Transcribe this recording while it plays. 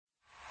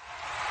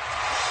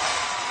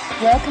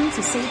Welcome to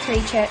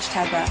C3 Church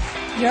Tuggerah.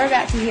 You're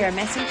about to hear a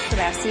message from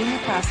our senior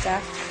pastor,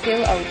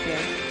 Phil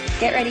Oldfield.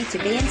 Get ready to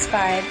be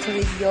inspired to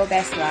live your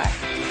best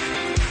life.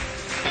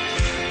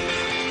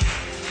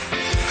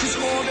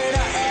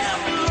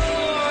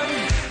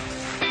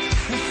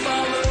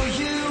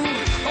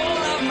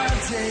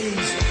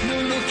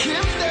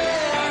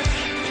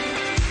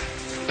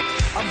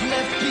 I've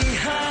left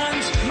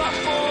behind my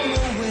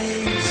former ways.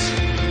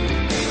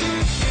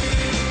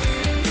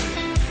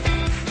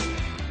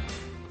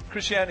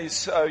 Christianity is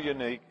so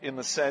unique in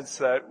the sense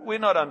that we're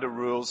not under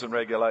rules and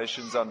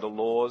regulations, under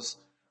laws.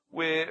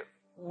 We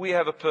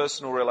have a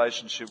personal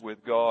relationship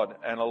with God,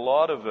 and a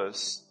lot of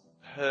us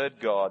heard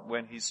God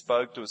when He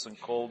spoke to us and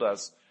called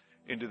us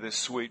into this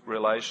sweet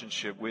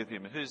relationship with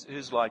Him.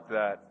 Who's like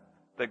that?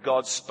 That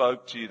God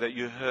spoke to you, that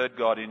you heard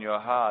God in your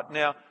heart.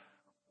 Now,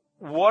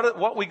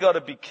 what we got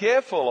to be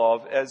careful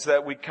of is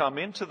that we come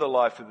into the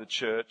life of the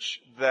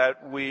church,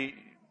 that we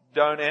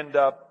don't end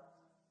up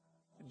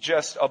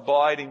just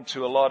abiding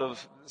to a lot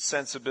of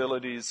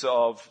sensibilities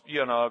of,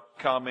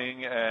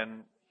 coming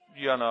and,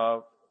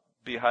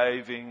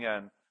 behaving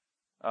and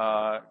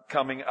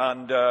coming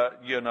under,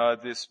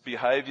 this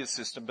behavior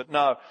system. But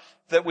no,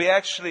 that we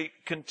actually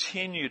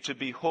continue to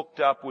be hooked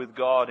up with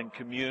God and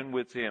commune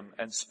with Him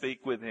and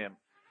speak with Him.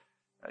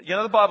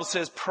 The Bible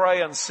says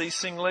pray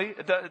unceasingly.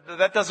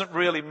 That doesn't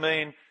really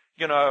mean,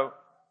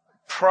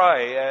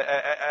 pray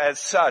as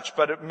such,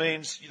 but it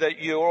means that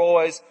you're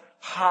always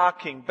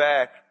harking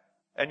back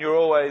and you're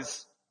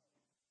always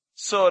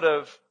sort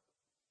of,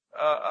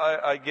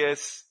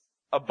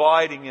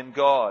 abiding in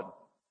God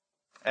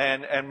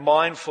and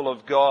mindful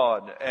of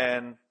God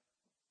and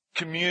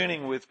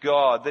communing with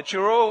God, that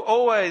you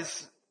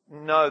always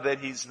know that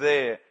He's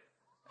there,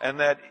 and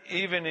that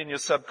even in your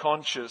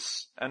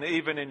subconscious and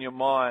even in your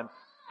mind,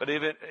 but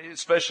even,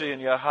 especially in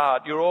your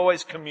heart, you're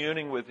always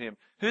communing with Him.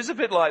 Who's a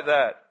bit like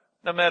that?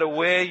 No matter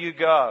where you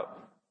go,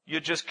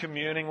 you're just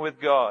communing with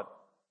God.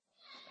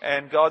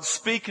 And God's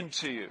speaking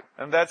to you.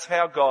 And that's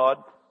how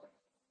God,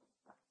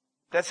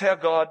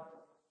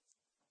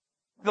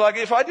 like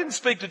if I didn't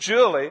speak to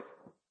Julie,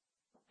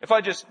 if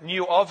I just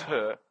knew of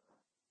her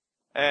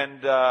and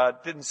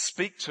didn't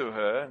speak to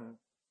her and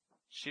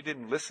she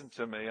didn't listen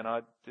to me and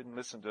I didn't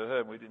listen to her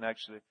and we didn't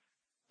actually,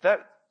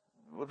 that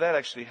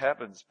actually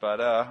happens, but,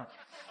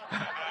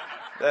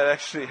 that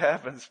actually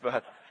happens,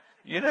 but,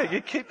 you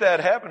keep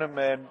that happening,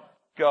 man,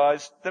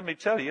 guys, let me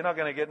tell you, you're not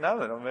going to get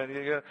nothing. I mean,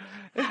 you're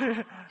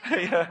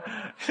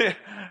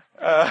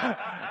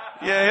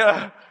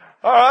gonna,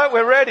 all right,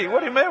 we're ready. What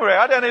do you mean we're ready?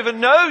 I don't even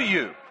know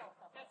you.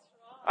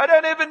 I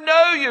don't even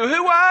know you.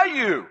 Who are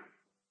you?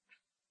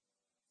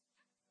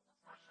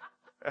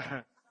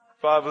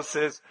 Bible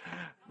says,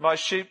 my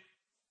sheep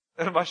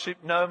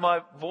know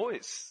my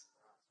voice.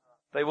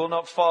 They will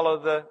not follow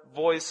the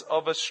voice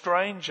of a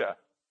stranger.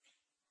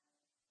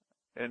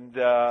 And,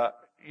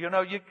 you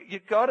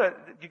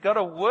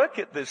gotta work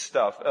at this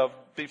stuff of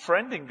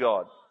befriending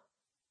God,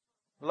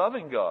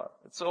 loving God.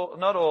 It's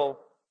not all,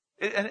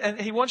 and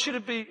He wants you to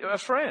be a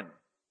friend.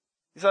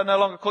 He said, I no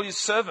longer call you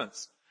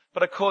servants,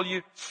 but I call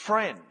you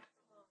friend.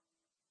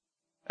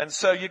 And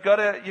so you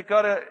gotta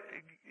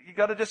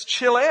just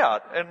chill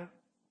out and,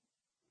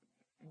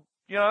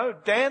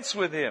 dance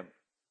with Him.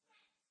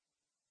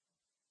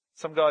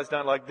 Some guys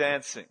don't like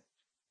dancing.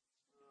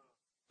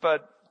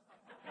 But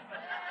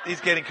he's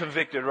getting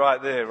convicted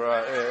right there,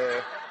 right?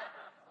 Yeah.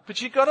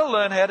 But you've got to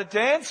learn how to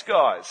dance,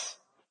 guys.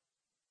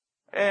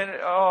 And,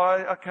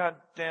 I can't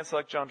dance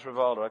like John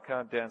Travolta. I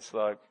can't dance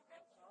like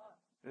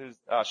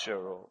Usher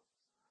or,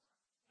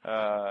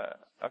 I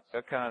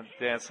can't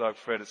dance like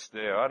Fred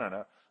Astaire. I don't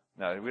know.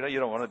 No, you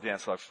don't want to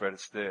dance like Fred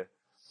Astaire.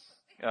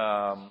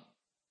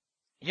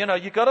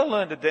 You've got to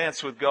learn to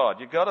dance with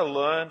God. You've got to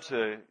learn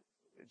to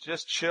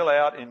just chill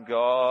out in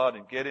God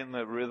and get in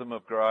the rhythm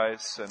of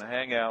grace and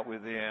hang out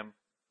with Him.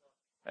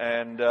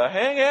 And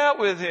hang out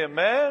with Him,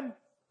 man.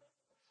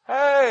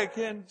 Hey,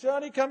 can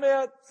Johnny come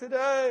out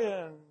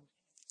today? And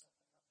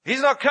he's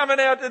not coming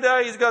out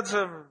today. He's got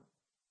some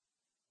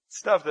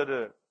stuff to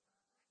do.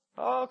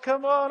 Oh,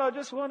 come on. I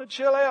just want to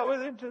chill out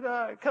with him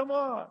today. Come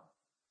on.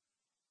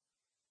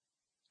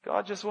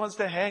 God just wants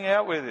to hang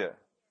out with you.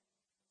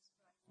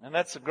 And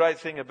that's the great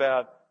thing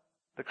about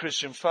the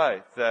Christian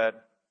faith,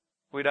 that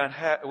we don't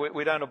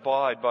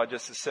abide by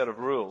just a set of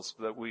rules,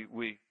 that we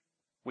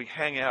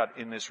hang out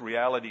in this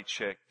reality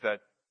check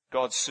that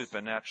God's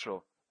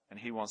supernatural and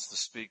He wants to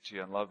speak to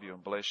you and love you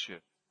and bless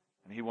you.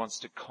 And He wants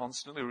to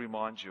constantly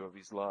remind you of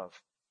His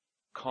love,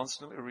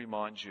 constantly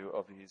remind you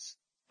of His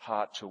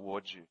heart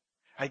towards you.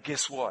 Hey,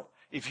 guess what?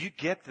 If you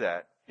get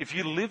that, if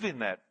you live in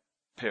that,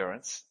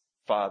 parents,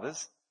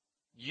 fathers,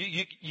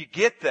 you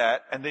get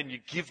that and then you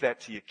give that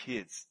to your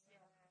kids.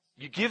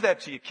 You give that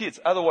to your kids.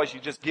 Otherwise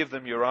you just give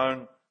them your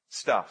own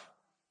stuff.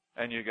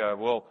 And you go,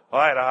 well,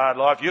 I had a hard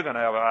life, you're going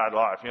to have a hard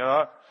life,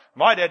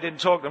 My dad didn't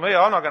talk to me,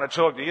 I'm not going to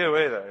talk to you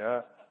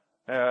either,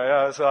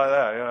 Yeah, it's like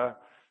that,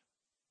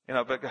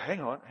 but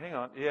hang on,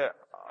 yeah,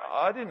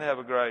 I didn't have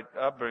a great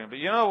upbringing, but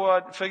you know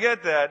what,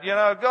 forget that,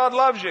 God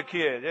loves your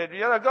kid,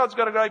 God's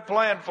got a great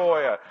plan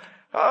for you.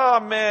 Oh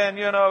man,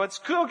 it's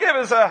cool. Give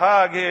us a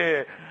hug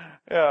here.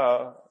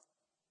 God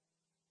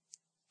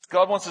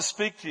wants to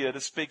speak to you, to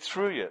speak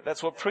through you.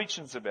 That's what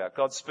preaching's about.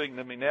 God's speaking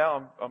to me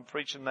now. I'm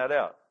preaching that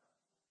out.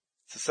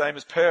 It's the same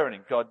as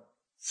parenting. God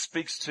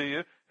speaks to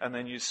you and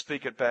then you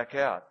speak it back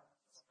out.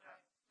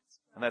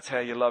 And that's how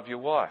you love your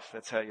wife.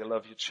 That's how you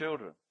love your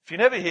children. If you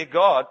never hear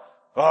God,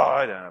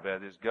 I don't know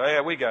about this guy.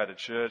 Yeah, we go to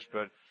church,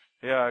 but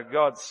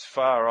God's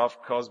far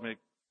off, cosmic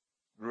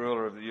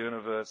ruler of the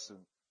universe. And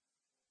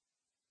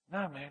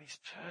no, man, he's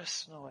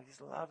personal.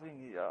 He's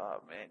loving.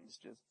 He's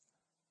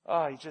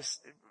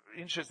just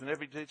interested in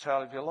every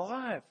detail of your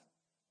life.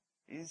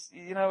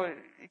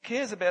 He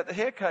cares about the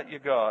haircut you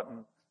got,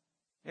 and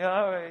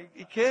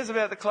he cares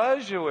about the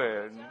clothes you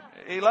wear. And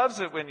he loves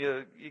it when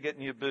you get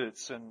new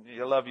boots, and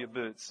you love your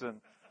boots,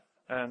 and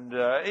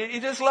he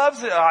just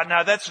loves it. Oh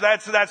no, that's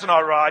not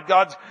right.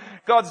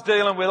 God's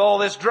dealing with all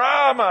this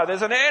drama.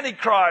 There's an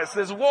antichrist.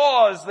 There's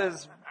wars.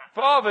 There's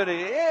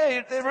poverty.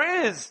 Yeah,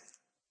 there is.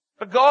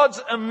 But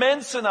God's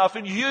immense enough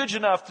and huge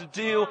enough to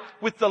deal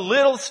with the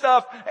little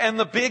stuff and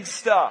the big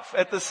stuff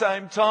at the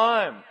same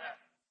time.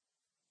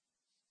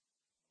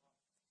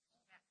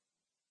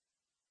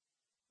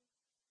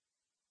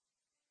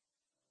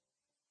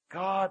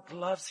 God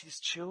loves His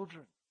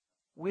children.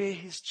 We're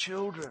His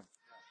children.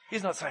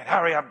 He's not saying,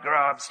 hurry up,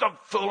 grow up,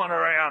 stop fooling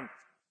around.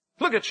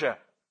 Look at you,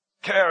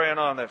 carrying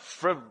on that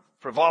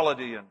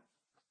frivolity and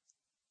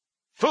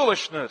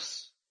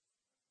foolishness.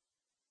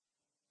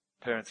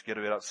 Parents get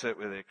a bit upset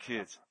with their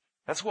kids.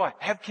 That's why.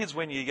 Have kids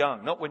when you're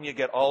young, not when you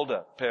get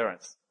older,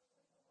 parents.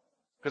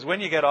 Because when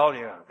you get older,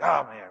 you go,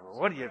 oh man,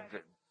 what do you do?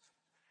 You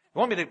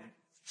want me to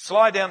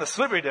slide down the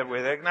slippery dip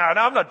with it? No,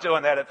 I'm not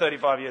doing that at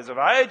 35 years of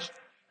age.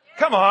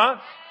 Come on.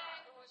 Of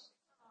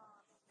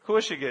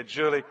course you get.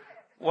 Julie,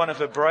 one of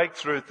her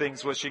breakthrough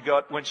things was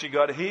when she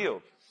got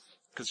healed.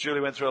 Because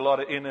Julie went through a lot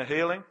of inner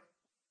healing.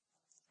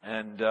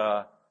 And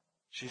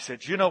she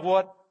said, you know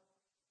what?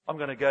 I'm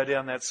going to go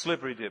down that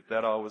slippery dip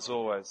that I was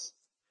always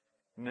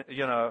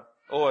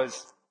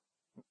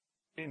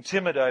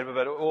intimidated,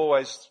 but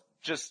always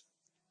just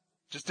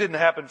didn't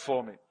happen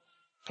for me.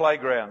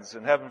 Playgrounds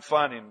and having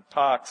fun in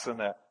parks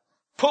and that.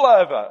 Pull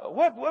over.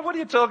 What are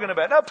you talking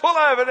about? No, pull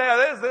over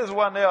now. There's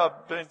one now.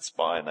 I've been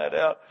spying that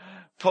out.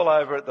 Pull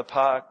over at the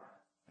park.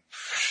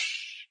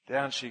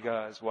 Down she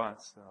goes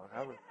once.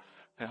 Hurry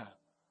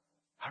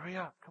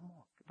up. Come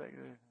on. Get back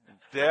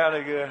there. Down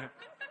again.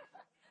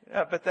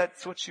 Yeah, but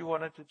that's what she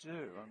wanted to do.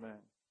 I mean,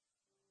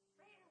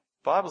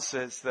 Bible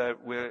says that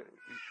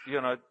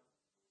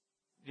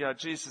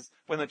Jesus,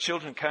 when the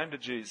children came to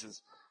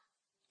Jesus,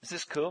 is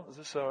this cool? Is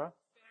this all right?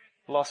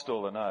 Lost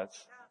all the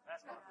notes.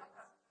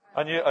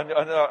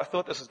 I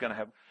thought this was going to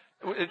happen.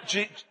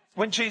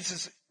 When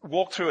Jesus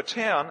walked through a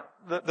town,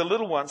 the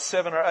little ones,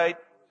 7 or 8,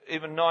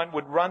 even 9,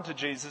 would run to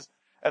Jesus,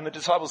 and the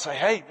disciples say,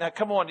 hey, now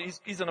come on, he's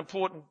too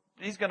important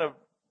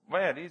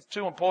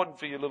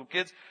for you little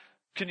kids.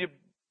 Can you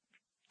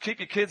keep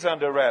your kids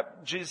under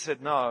wrap? Jesus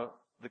said, no,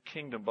 the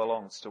kingdom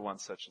belongs to one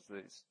such as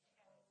these.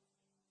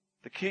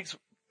 The kids,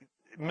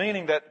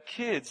 meaning that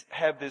kids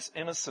have this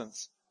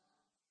innocence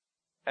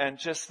and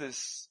just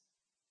this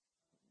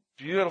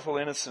beautiful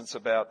innocence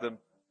about them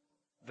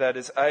that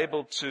is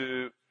able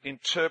to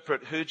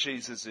interpret who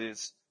Jesus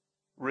is,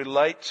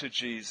 relate to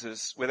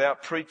Jesus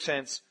without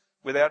pretense,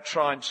 without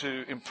trying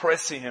to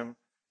impress Him,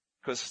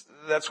 because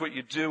that's what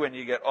you do when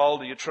you get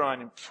older. You try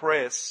and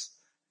impress,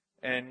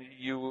 and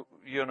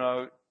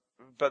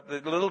but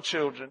the little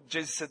children,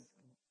 Jesus said,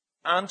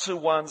 unto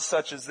one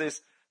such as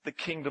this, the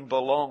kingdom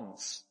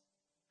belongs.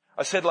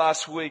 I said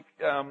last week,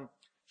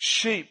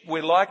 sheep,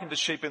 we're likened to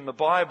sheep in the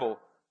Bible,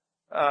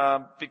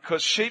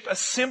 because sheep are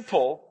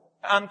simple,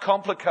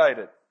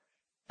 uncomplicated.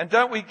 And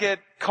don't we get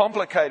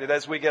complicated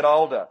as we get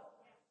older?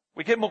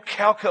 We get more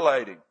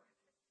calculating.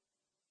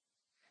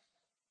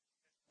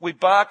 We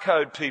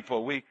barcode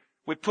people. We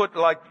put,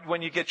 like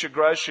when you get your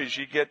groceries,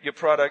 you get your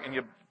product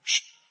and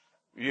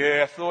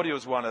I thought he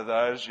was one of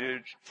those. You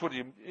put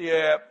him,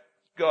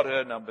 got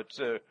her number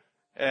 2.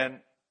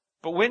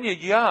 But when you're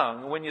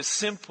young, when you're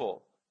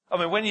simple,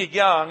 when you're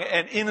young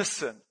and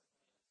innocent,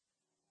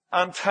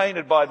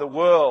 untainted by the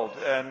world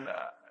and,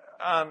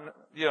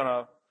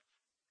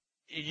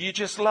 you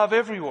just love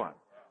everyone.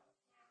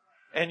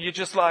 And you're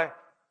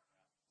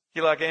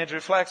like Andrew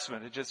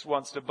Flaxman, who just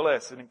wants to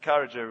bless and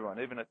encourage everyone,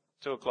 even at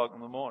 2:00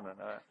 in the morning.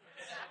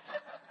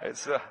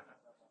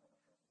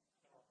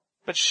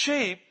 But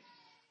sheep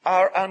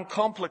are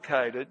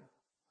uncomplicated,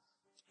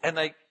 and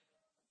they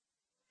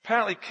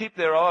apparently keep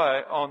their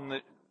eye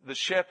on the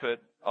shepherd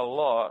a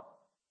lot.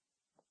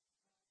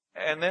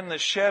 And then the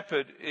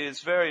shepherd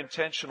is very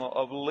intentional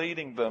of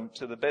leading them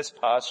to the best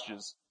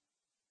pastures.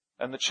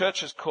 And the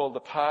church is called the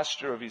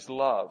pasture of His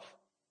love.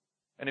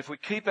 And if we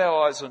keep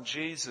our eyes on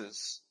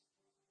Jesus,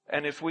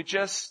 and if we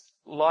just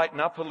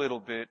lighten up a little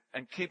bit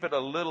and keep it a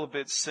little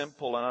bit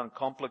simple and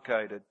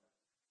uncomplicated,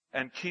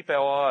 and keep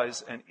our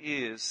eyes and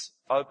ears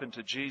open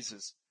to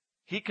Jesus,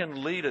 He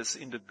can lead us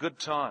into good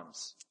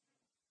times.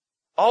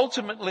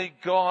 Ultimately,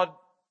 God,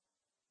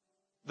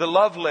 the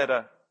love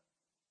letter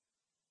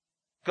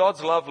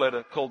God's love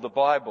letter, called the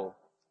Bible,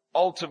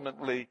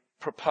 ultimately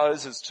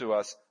proposes to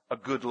us a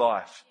good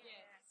life.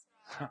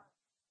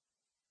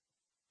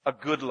 A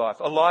good life.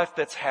 A life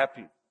that's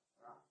happy.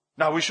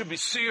 Now, we should be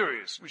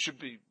serious. We should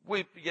be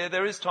weeping. Yeah,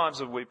 there is times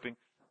of weeping.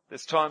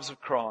 There's times of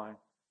crying.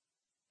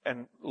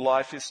 And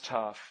life is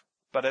tough.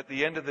 But at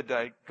the end of the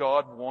day,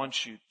 God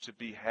wants you to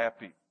be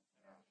happy.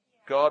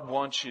 God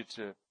wants you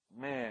to,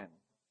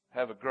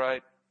 have a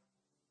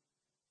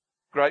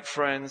great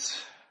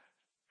friends,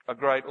 a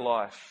great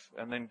life,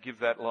 and then give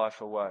that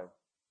life away.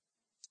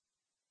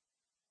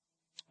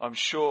 I'm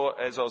sure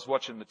as I was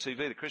watching the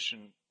TV, the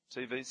Christian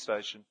TV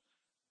station,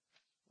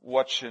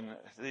 watching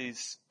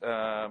these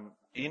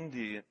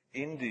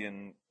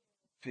Indian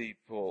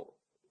people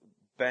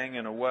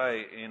banging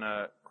away in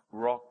a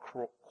rock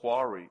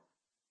quarry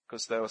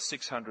because they were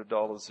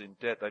 $600 in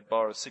debt. They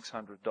borrowed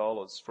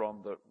 $600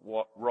 from the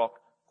rock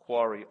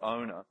quarry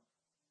owner,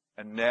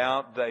 and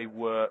now they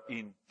were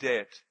in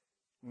debt,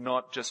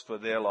 not just for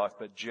their life,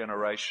 but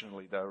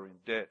generationally they were in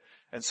debt.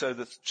 And so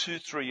the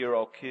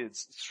 2-3-year-old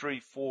kids,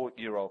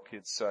 3-4-year-old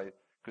kids, say,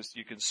 because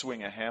you can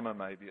swing a hammer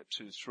maybe at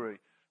 2-3,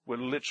 were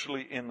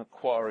literally in the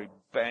quarry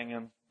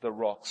banging the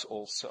rocks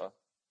also.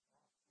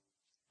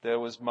 There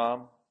was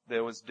mum,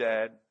 there was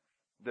dad,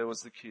 there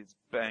was the kids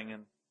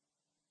banging,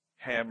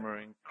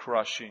 hammering,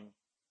 crushing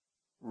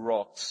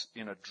rocks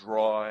in a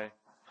dry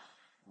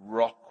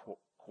rock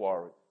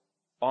quarry.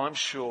 I'm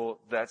sure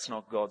that's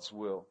not God's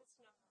will.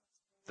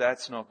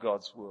 That's not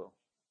God's will.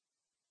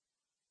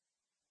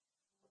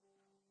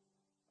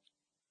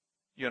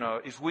 You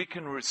know, if we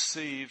can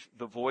receive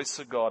the voice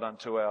of God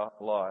unto our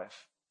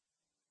life,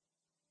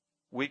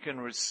 we can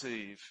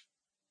receive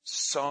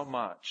so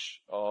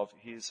much of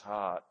His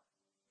heart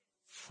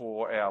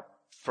for our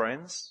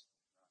friends,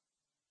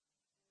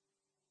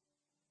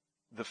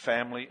 the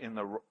family in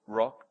the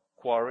rock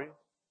quarry,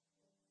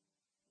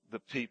 the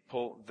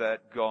people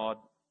that God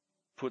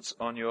puts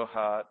on your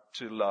heart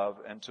to love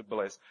and to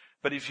bless.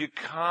 But if you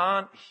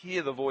can't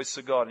hear the voice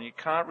of God and you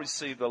can't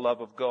receive the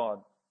love of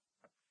God,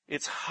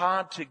 it's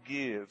hard to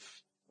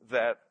give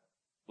that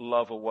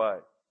love away.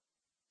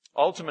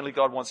 Ultimately,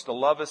 God wants to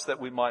love us that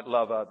we might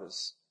love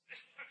others.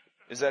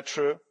 Is that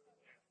true?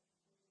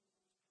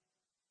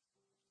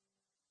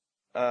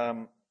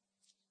 I'm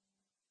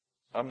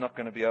not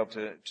going to be able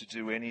to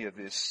do any of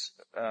this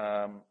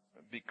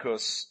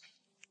because...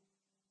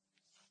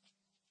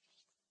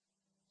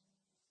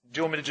 Do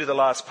you want me to do the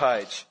last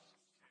page?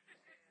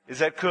 Is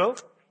that cool?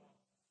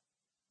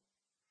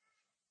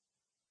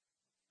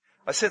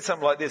 I said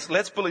something like this: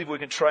 let's believe we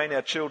can train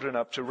our children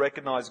up to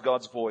recognize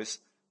God's voice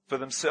for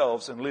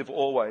themselves and live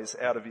always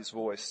out of His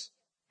voice,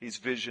 His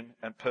vision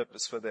and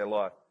purpose for their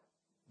life.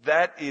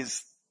 That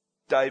is,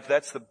 Dave,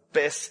 that's the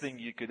best thing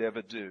you could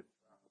ever do.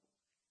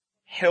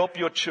 Help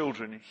your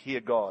children hear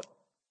God.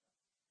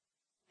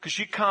 Because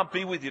you can't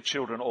be with your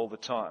children all the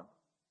time.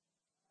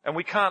 And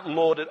we can't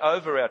lord it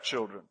over our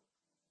children.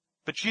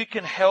 But you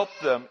can help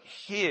them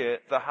hear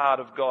the heart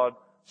of God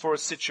for a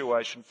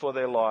situation, for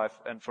their life,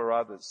 and for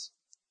others.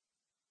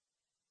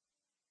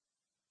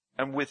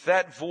 And with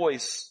that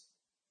voice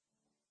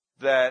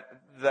that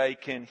they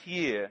can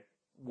hear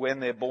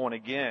when they're born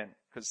again,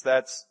 because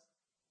that's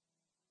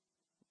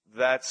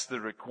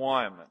the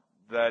requirement.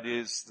 That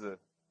is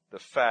the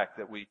fact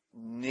that we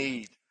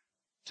need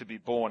to be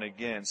born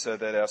again so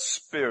that our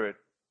spirit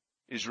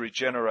is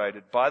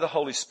regenerated by the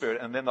Holy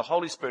Spirit, and then the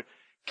Holy Spirit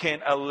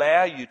can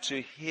allow you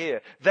to hear.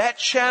 That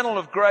channel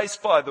of grace,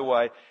 by the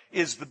way,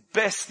 is the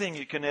best thing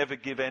you can ever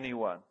give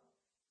anyone.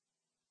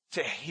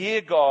 To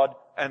hear God,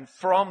 and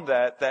from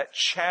that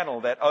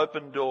channel, that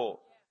open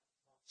door,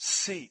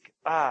 seek,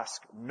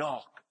 ask,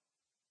 knock.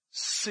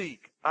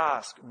 Seek,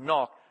 ask,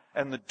 knock.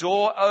 And the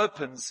door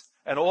opens,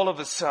 and all of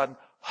a sudden,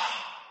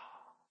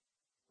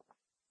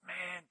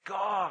 man,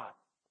 God,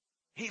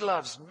 He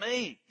loves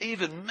me,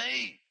 even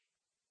me.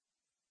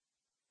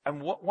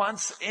 And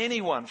once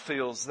anyone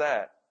feels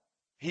that,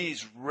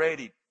 he's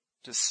ready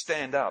to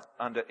stand up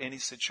under any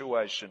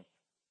situation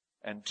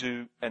and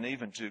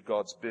even do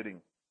God's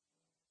bidding.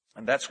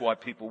 And that's why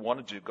people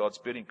want to do God's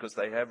bidding, because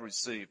they have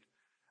received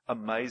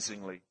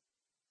amazingly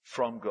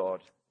from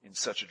God in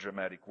such a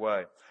dramatic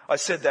way. I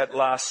said that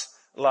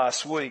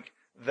last week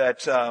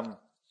that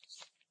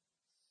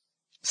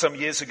some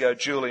years ago,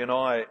 Julie and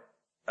I,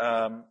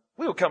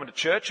 we were coming to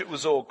church. It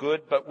was all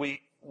good, but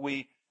we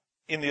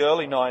in the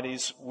early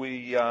 90s,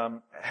 we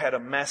had a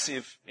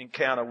massive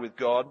encounter with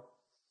God.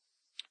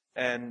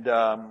 And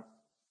of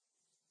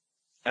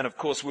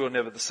course, we were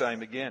never the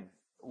same again.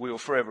 We were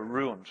forever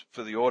ruined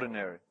for the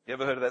ordinary. You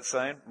ever heard of that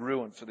saying?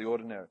 Ruined for the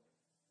ordinary.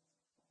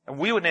 And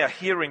we were now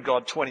hearing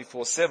God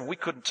 24/7. We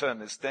couldn't turn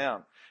this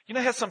down. You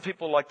know how some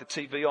people like the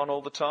TV on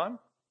all the time?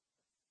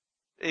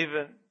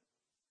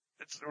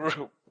 It's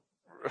real,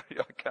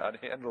 I can't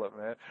handle it,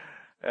 man.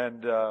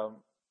 And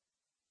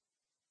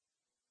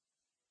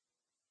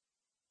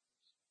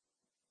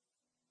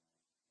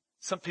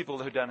some people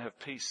who don't have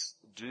peace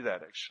do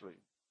that, actually,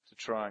 to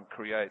try and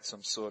create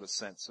some sort of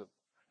sense of...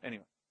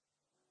 Anyway.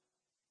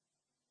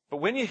 But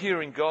when you're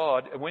hearing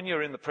God, and when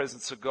you're in the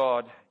presence of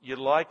God, you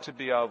like to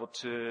be able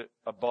to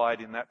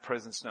abide in that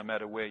presence no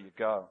matter where you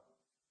go.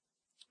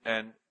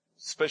 And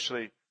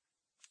especially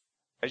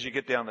as you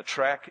get down the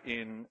track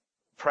in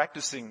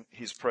practicing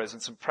His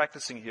presence and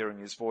practicing hearing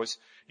His voice,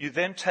 you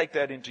then take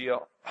that into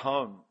your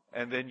home,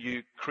 and then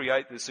you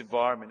create this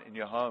environment in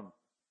your home.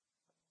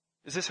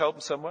 Is this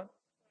helping someone?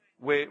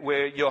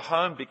 Where your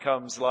home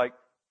becomes like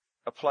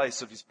a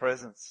place of His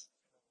presence.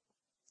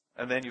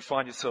 And then you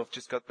find yourself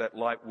just got that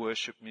light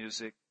worship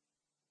music.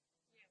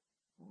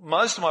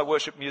 Most of my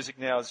worship music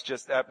now is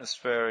just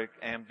atmospheric,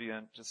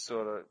 ambient, just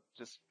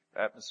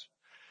atmosphere.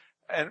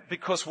 And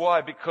because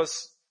why?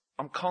 Because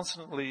I'm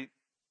constantly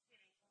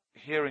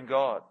hearing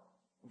God.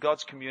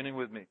 God's communing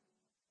with me.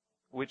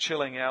 We're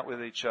chilling out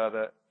with each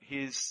other.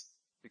 He's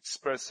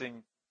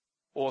expressing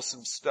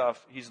awesome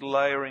stuff. He's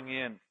layering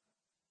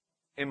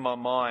in my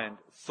mind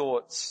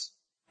thoughts,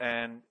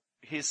 and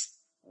His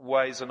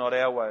ways are not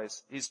our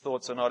ways. His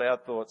thoughts are not our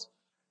thoughts.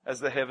 As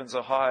the heavens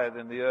are higher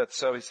than the earth,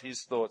 so is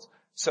His thoughts.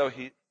 So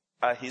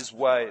are His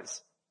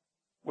ways.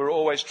 We're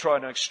always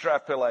trying to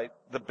extrapolate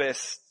the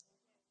best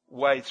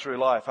way through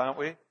life, aren't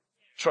we?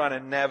 Trying to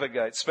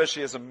navigate,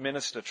 especially as a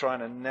minister, trying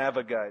to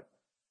navigate.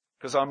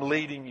 Because I'm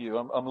leading you.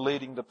 I'm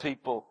leading the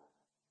people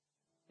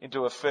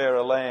into a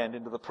fairer land,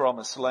 into the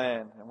promised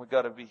land. And we've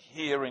got to be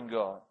hearing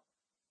God.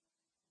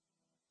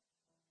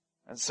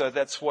 And so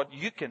that's what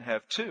you can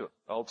have too,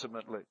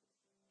 ultimately.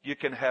 You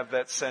can have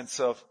that sense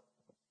of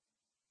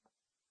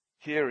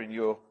hearing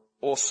your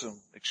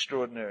awesome,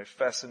 extraordinary,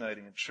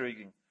 fascinating,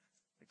 intriguing,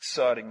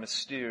 exciting,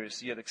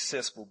 mysterious, yet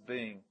accessible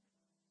being,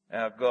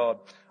 our God.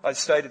 I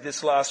stated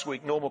this last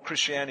week. Normal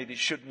Christianity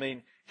should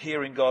mean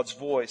hearing God's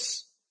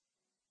voice.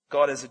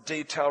 God has a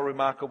detailed,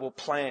 remarkable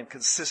plan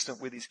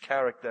consistent with His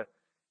character.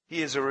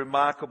 He is a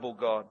remarkable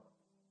God.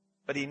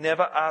 But He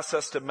never asks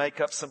us to make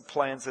up some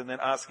plans and then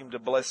ask Him to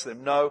bless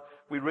them. No,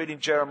 we read in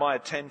Jeremiah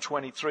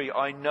 10:23,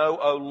 I know,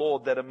 O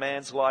Lord, that a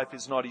man's life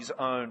is not his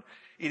own.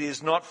 It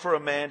is not for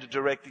a man to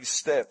direct his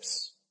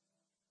steps.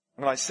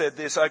 And I said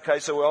this, okay,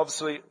 so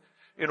obviously,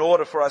 in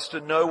order for us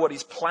to know what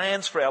His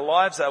plans for our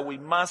lives are, we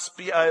must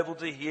be able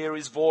to hear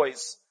His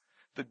voice.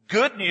 The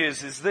good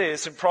news is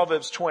this, in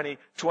Proverbs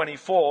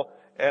 20:24,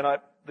 and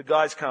the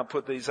guys can't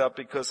put these up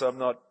because I'm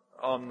not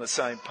on the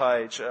same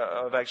page.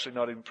 I've actually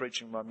not even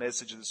preaching my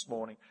message this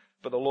morning,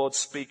 but the Lord's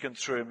speaking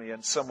through me,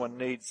 and someone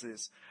needs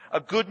this. A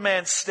good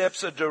man's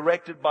steps are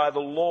directed by the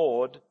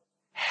Lord.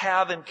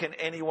 How then can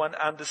anyone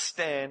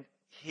understand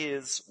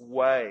His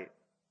way?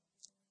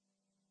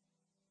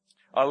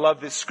 I love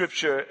this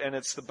scripture, and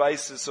it's the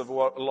basis of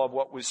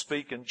what we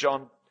speak in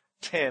John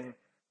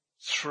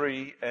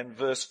 10:3 and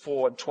verse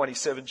 4 and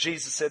 27.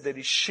 Jesus said that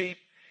His sheep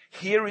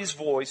hear His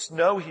voice,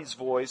 know His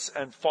voice,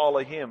 and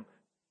follow Him.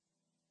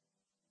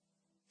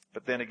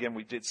 But then again,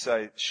 we did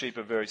say sheep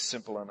are very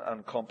simple and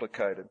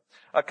uncomplicated.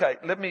 Okay,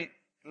 let me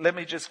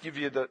just give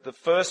you the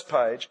first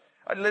page.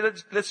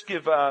 Let's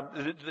give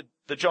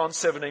the John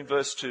 17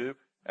 verse 2,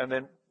 and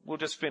then we'll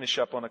just finish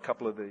up on a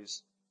couple of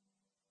these.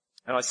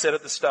 And I said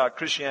at the start,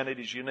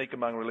 Christianity is unique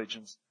among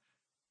religions,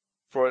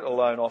 for it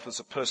alone offers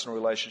a personal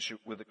relationship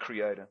with the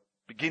Creator,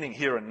 beginning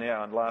here and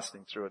now and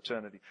lasting through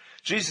eternity.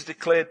 Jesus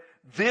declared,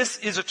 this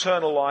is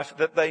eternal life,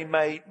 that they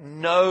may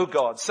know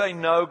God. Say,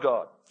 know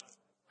God.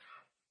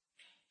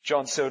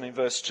 John 17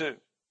 verse 2.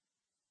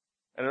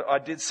 And I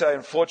did say,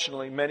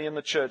 unfortunately, many in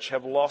the church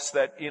have lost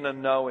that inner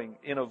knowing,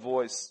 inner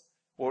voice,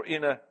 or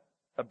inner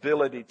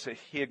ability to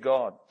hear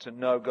God, to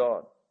know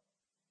God.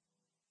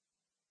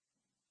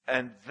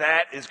 And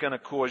that is going to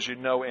cause you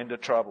no end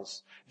of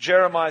troubles.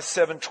 Jeremiah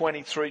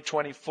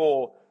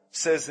 7:23-24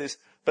 says this,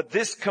 but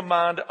this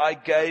command I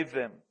gave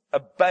them,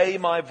 obey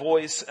my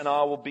voice and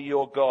I will be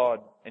your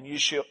God, and you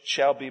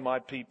shall be my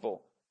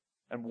people,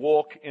 and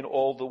walk in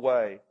all the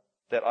way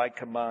that I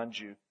command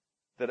you,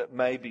 that it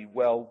may be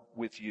well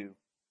with you.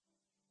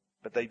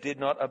 But they did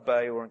not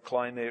obey or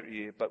incline their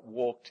ear, but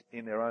walked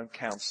in their own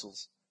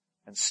counsels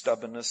and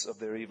stubbornness of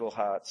their evil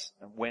hearts,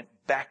 and went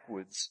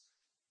backwards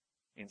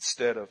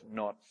instead of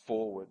not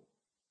forward.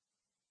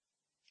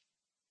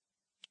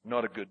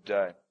 Not a good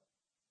day.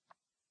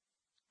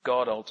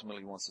 God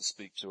ultimately wants to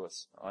speak to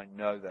us. I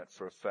know that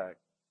for a fact.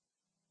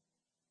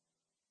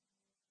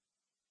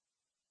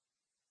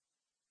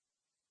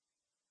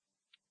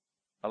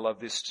 I love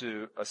this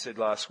too. I said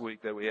last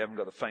week that we haven't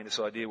got the faintest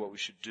idea what we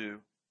should do.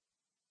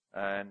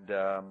 And,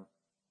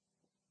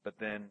 but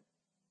then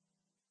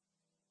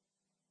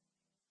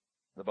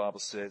the Bible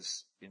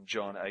says in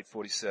John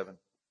 8:47,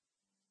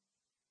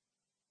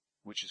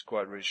 which is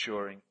quite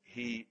reassuring,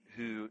 he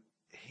who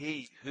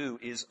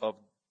is of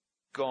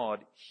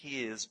God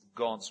hears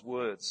God's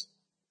words.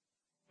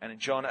 And in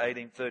John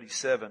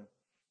 18:37,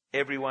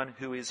 everyone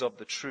who is of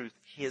the truth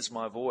hears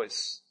my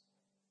voice.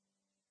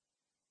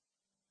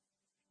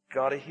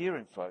 Got to hear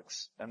Him,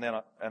 folks. And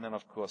then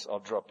of course I'll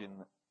drop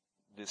in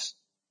this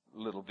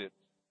little bit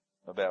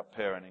about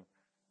parenting,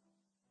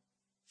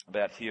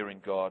 about hearing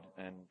God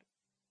and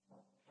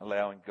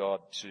allowing God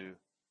to.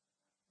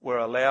 We're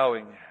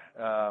allowing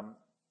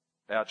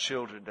our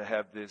children to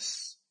have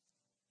this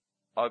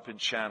open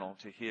channel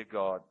to hear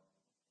God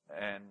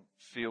and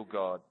feel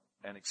God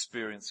and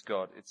experience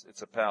God.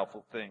 It's a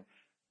powerful thing.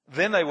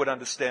 Then they would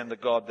understand the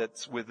God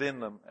that's within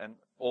them and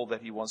all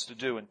that he wants to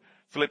do. In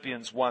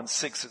Philippians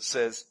 1:6 it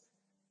says,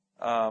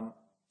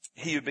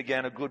 he who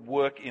began a good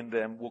work in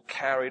them will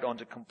carry it on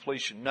to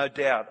completion. No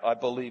doubt, I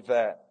believe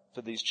that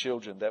for these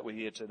children that we're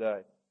here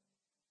today.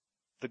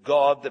 The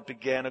God that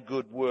began a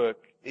good work,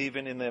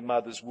 even in their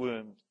mother's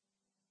womb,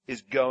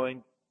 is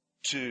going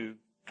to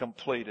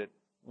complete it.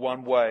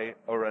 One way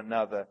or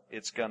another,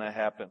 it's going to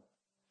happen.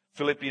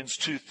 Philippians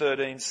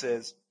 2:13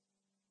 says,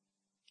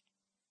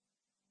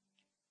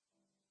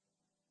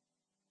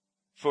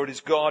 for it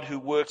is God who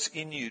works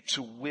in you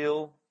to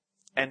will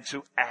and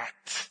to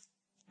act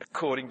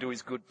according to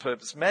his good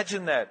purpose.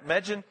 Imagine that.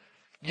 Imagine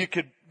you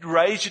could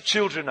raise your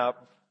children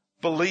up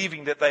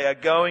believing that they are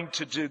going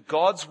to do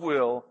God's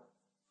will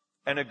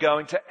and are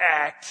going to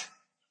act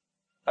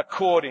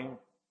according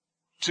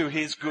to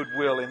his good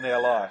will in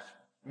their life.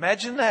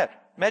 Imagine that.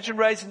 Imagine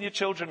raising your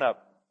children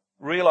up,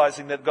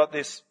 realizing they've got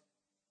this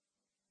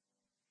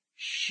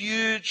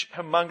huge,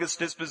 humongous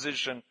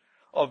disposition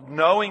of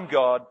knowing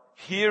God,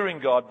 hearing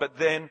God, but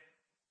then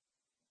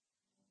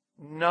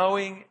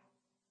knowing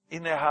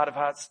in their heart of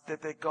hearts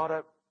that they've got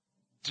to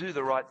do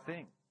the right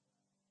thing.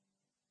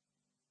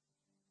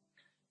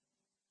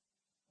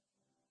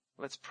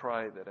 Let's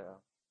pray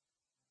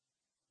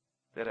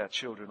that our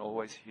children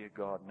always hear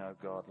God, know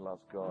God, love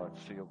God,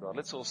 feel God.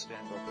 Let's all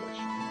stand up, bless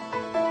you.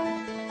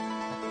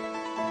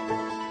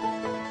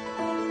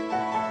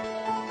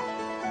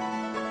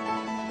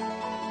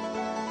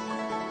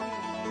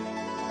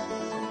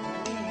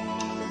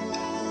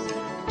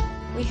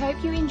 We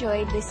hope you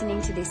enjoyed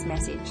listening to this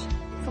message.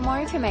 For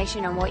more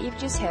information on what you've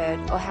just heard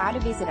or how to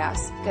visit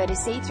us, go to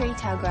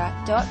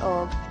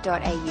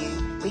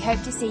c3tuggerah.org.au. We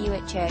hope to see you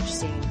at church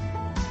soon.